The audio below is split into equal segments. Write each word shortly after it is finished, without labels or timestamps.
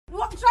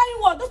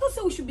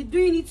say we should be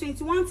doing it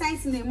 21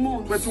 times in a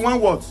month.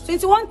 21 what?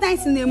 21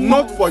 times in a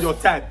month. Not for your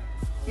type.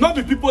 Not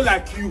the people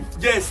like you.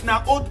 Yes,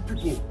 now old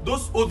people,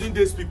 those olden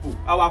days people,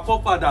 our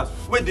forefathers,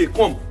 when they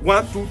come,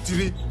 1, 2,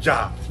 3,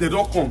 jar, they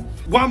don't come.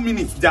 1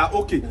 minute, they are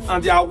okay,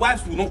 and their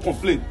wives will not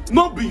complain.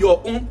 Not be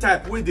your own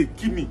type where they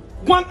give me.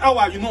 1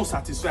 hour, you know,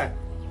 satisfied.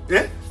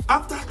 Eh?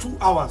 After 2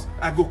 hours,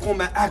 I go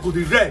come and I go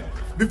the red.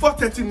 Before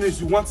 30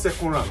 minutes, you want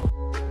second round.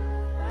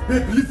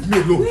 Babe, leave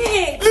me alone.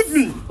 Wait. Leave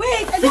me.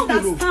 Wait, I don't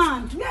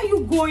understand. Where are you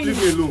going? Leave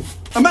me alone.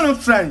 Am I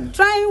not trying?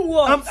 Trying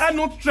what? Am I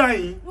not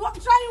trying? What?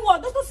 Trying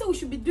what? Doctor say we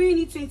should be doing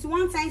it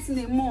 21 times in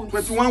a month.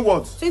 21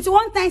 what?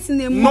 21 times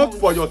in a month. Not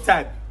for your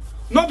type.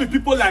 Not the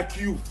people like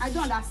you. I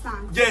don't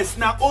understand. Yes,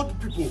 now old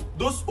people,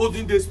 those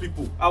olden days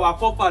people, our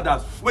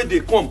forefathers, when they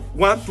come,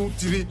 1, 2,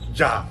 3,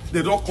 jar,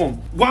 they don't come.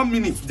 1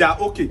 minute, they are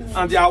okay,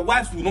 and their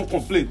wives will not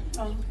complain.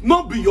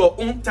 Not be your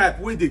own type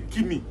where they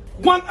give me.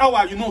 1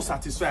 hour, you know,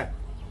 satisfied.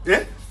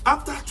 Eh?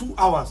 After 2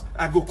 hours,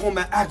 I go come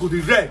and I go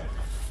the red.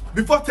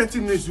 Before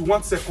 30 minutes, you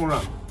want second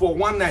round. For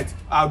 1 night,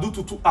 I'll do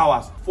to 2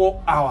 hours,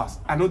 4 hours.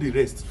 I know the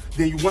rest.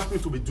 Then you want me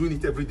to be doing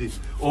it every day.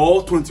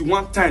 Or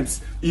 21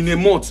 times in a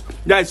month.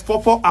 That is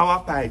 4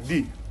 hours per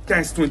day.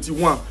 Times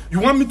 21.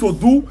 You want me to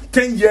do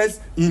 10 years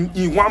in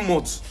 1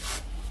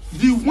 month.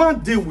 The 1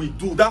 day we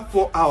do, that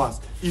 4 hours,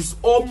 is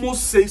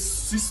almost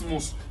 6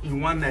 months in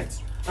 1 night.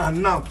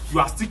 And now you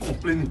are still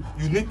complaining.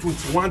 You need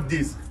 21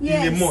 days in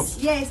a month.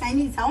 Yes, I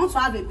need it. I want to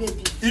have a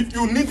baby. If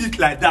you need it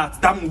like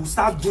that, then we'll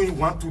start doing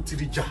 1, 2,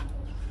 3 jar.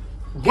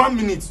 1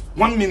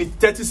 minute,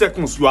 30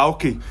 seconds, you are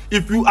okay.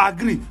 If you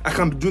agree, I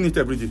can be doing it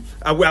every day.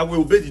 I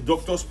will obey the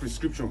doctor's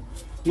prescription.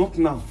 Not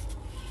now.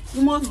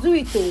 You must do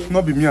it, oh.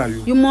 Not be me and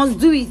you. You must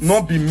do it.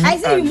 Not be me. I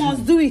say you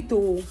must do it,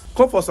 oh.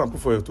 Come for sample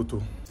for your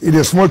toto. It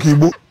is smoky,